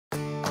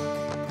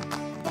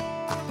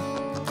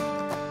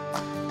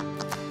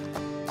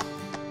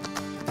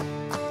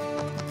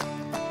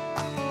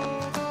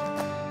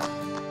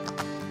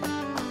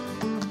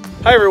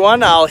Hi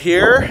everyone, Al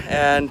here,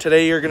 and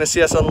today you're going to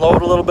see us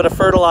unload a little bit of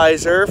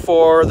fertilizer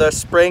for the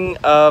spring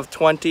of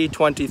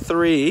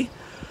 2023.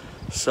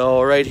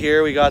 So right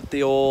here we got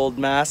the old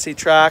Massey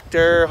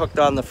Tractor hooked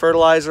on the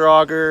fertilizer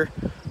auger.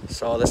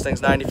 So this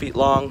thing's 90 feet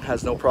long,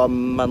 has no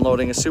problem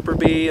unloading a Super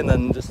B, and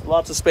then just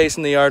lots of space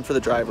in the yard for the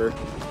driver.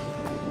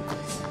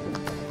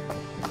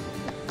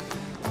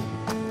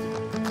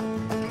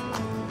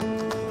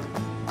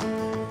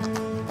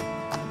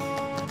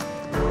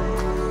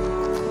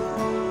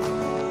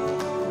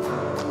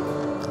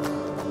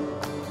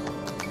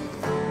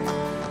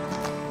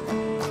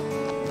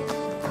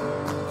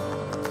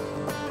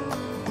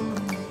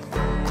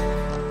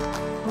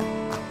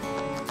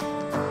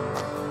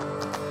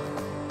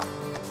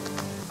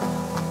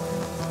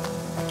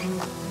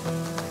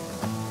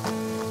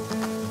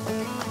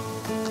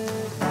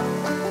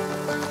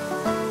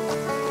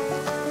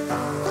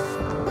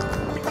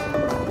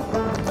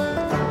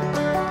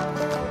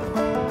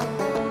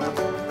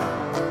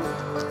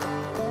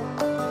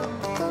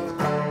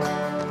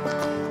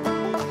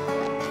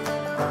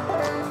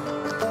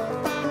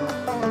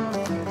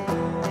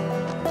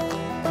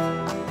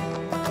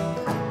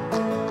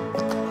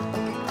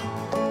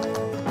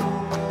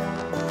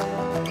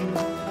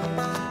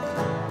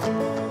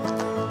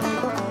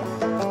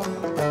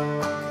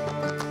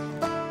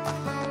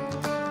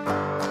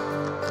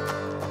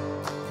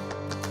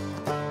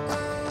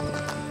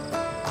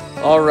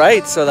 All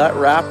right, so that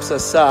wraps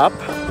us up.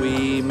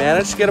 We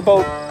managed to get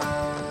about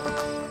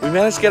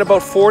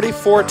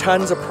 44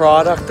 tons of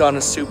product on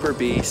a Super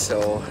B.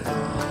 So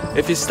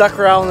if you stuck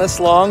around this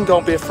long,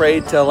 don't be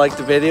afraid to like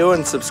the video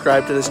and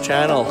subscribe to this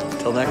channel.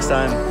 Till next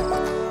time.